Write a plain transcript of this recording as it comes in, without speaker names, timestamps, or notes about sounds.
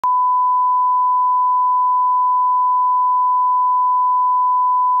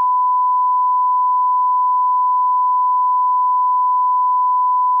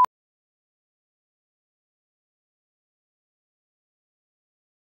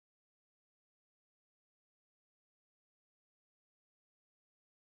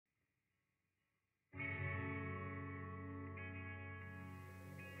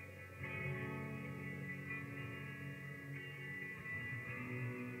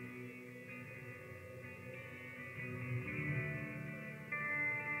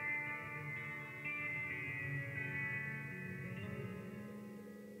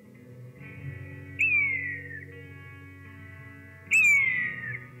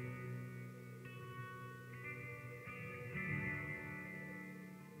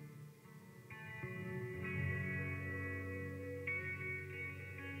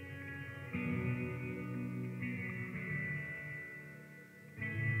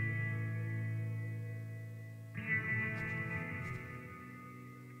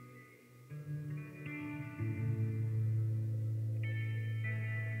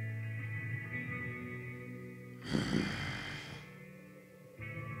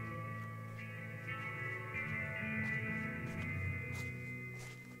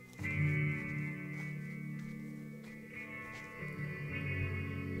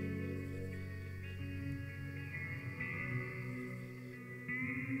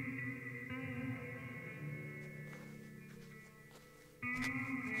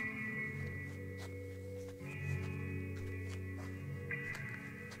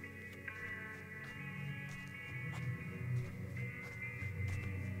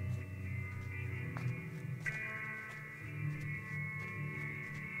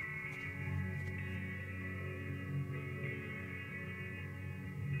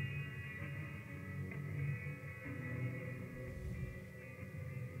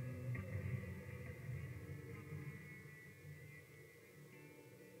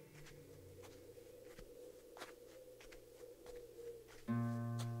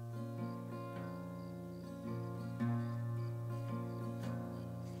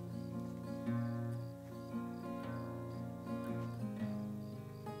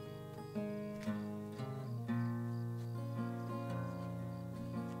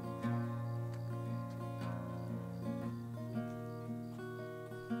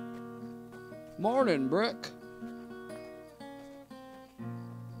Morning, Brick.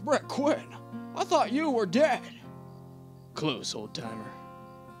 Brick Quinn, I thought you were dead. Close, old-timer.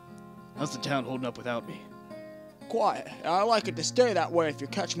 How's the town holding up without me? Quiet, and I like it to stay that way if you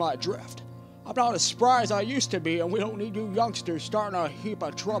catch my drift. I'm not as spry as I used to be, and we don't need you youngsters starting a heap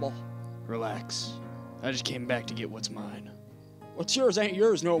of trouble. Relax. I just came back to get what's mine. What's yours ain't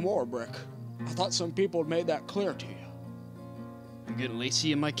yours no more, Brick. I thought some people had made that clear to you. I'm getting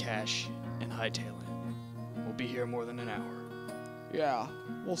lacy in my cash and hightailing. We'll be here more than an hour. Yeah,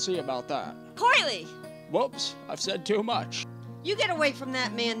 we'll see about that. Coily! Whoops, I've said too much. You get away from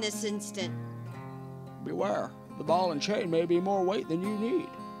that man this instant. Beware, the ball and chain may be more weight than you need.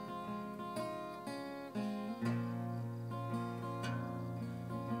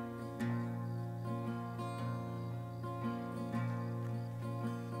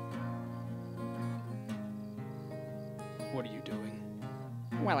 What are you doing?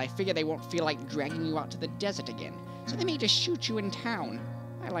 Well, I figure they won't feel like dragging you out to the desert again, so they may just shoot you in town.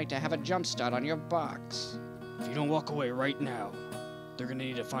 I like to have a jump start on your box. If you don't walk away right now, they're gonna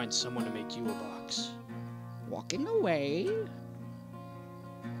need to find someone to make you a box. Walking away?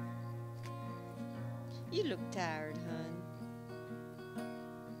 You look tired, hon.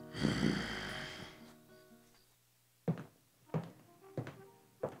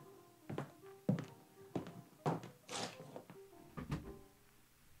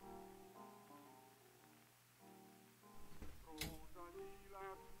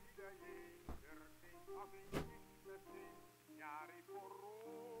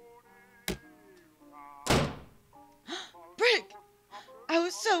 Brick! I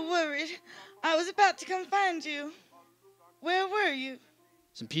was so worried. I was about to come find you. Where were you?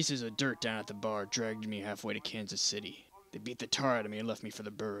 Some pieces of dirt down at the bar dragged me halfway to Kansas City. They beat the tar out of me and left me for the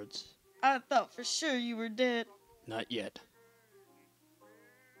birds. I thought for sure you were dead. Not yet.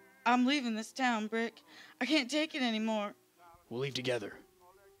 I'm leaving this town, Brick. I can't take it anymore. We'll leave together.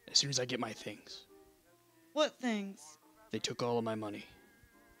 As soon as I get my things. What things? They took all of my money.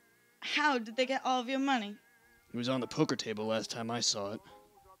 How did they get all of your money? It was on the poker table last time I saw it.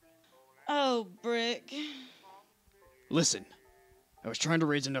 Oh, Brick. Listen, I was trying to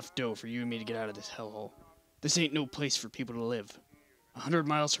raise enough dough for you and me to get out of this hellhole. This ain't no place for people to live. 100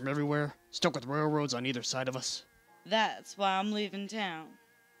 miles from everywhere, stuck with railroads on either side of us. That's why I'm leaving town.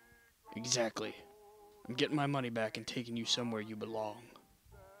 Exactly. I'm getting my money back and taking you somewhere you belong.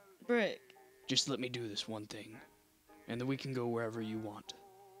 Brick. Just let me do this one thing, and then we can go wherever you want.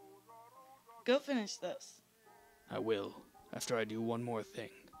 Go finish this. I will, after I do one more thing.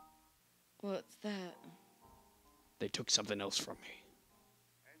 What's that? They took something else from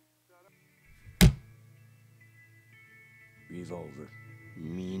me. Revolver.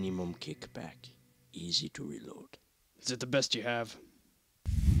 Minimum kickback. Easy to reload. Is it the best you have?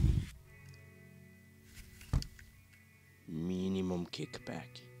 Minimum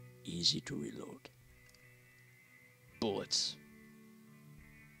kickback. Easy to reload. Bullets.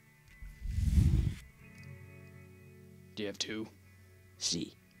 Do you have two?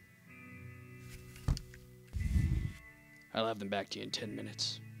 See. I'll have them back to you in 10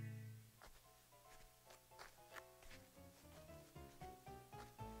 minutes.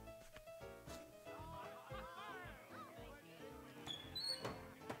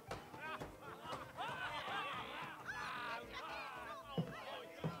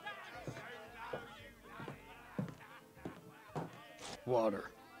 Water.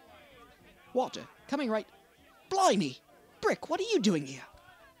 Water, coming right. Blimey! Brick, what are you doing here?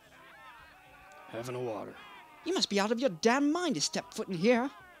 Having a water. You must be out of your damn mind to step foot in here.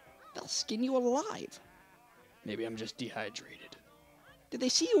 They'll skin you alive. Maybe I'm just dehydrated. Did they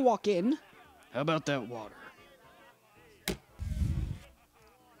see you walk in? How about that water?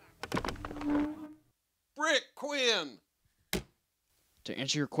 Brick Quinn! To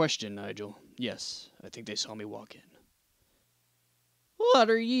answer your question, Nigel, yes, I think they saw me walk in. What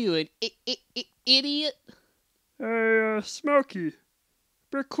are you, an idiot? Hey, Smokey.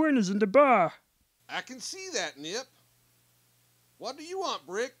 Brick Quinn is in the bar. I can see that, Nip. What do you want,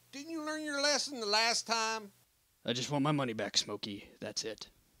 Brick? Didn't you learn your lesson the last time? I just want my money back, Smokey. That's it.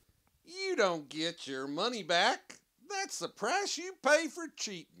 You don't get your money back. That's the price you pay for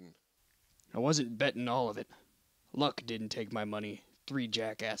cheating. I wasn't betting all of it. Luck didn't take my money. 3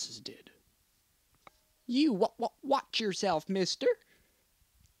 jackasses did. You watch yourself, mister.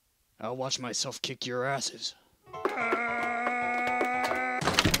 I'll watch myself kick your asses.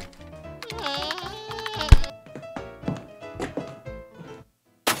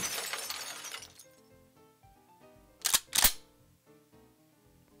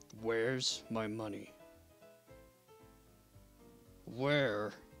 Where's my money?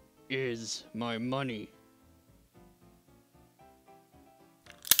 Where is my money?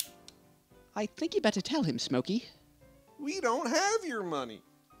 I think you better tell him, Smokey. We don't have your money.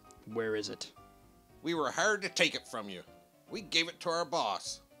 Where is it? We were hired to take it from you. We gave it to our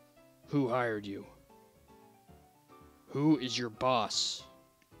boss. Who hired you? Who is your boss?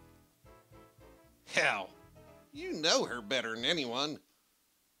 Hell, you know her better than anyone.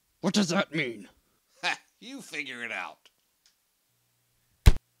 What does that mean? Ha, you figure it out.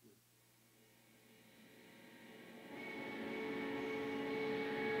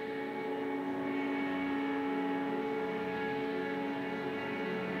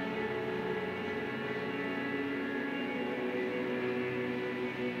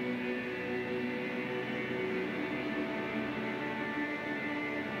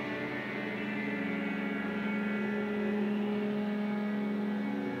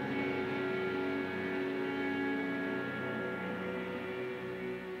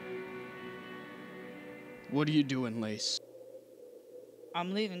 What are you doing, Lace?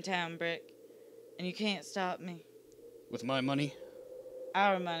 I'm leaving town, Brick, and you can't stop me. With my money?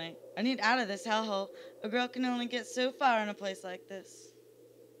 Our money. I need out of this hellhole. A girl can only get so far in a place like this.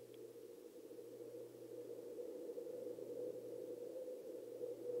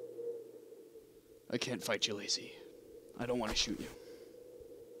 I can't fight you, Lacey. I don't want to shoot you.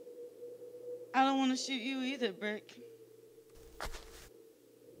 I don't want to shoot you either, Brick.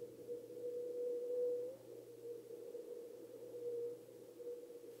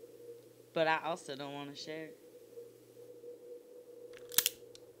 But I also don't want to share.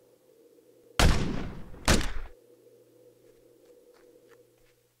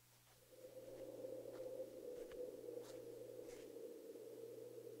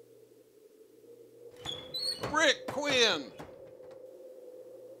 Brick Quinn!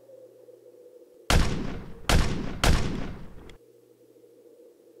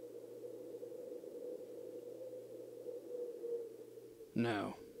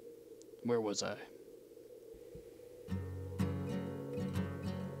 Now, where was I?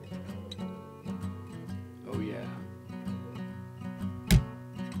 Oh yeah.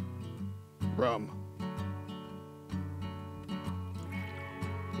 Rum.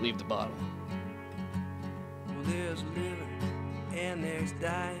 Leave the bottle. Well, there's living and there's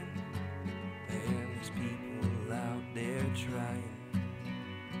dying, and there's people out there trying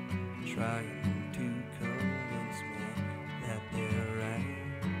to convince me that they're right.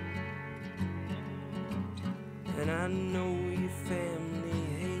 And I know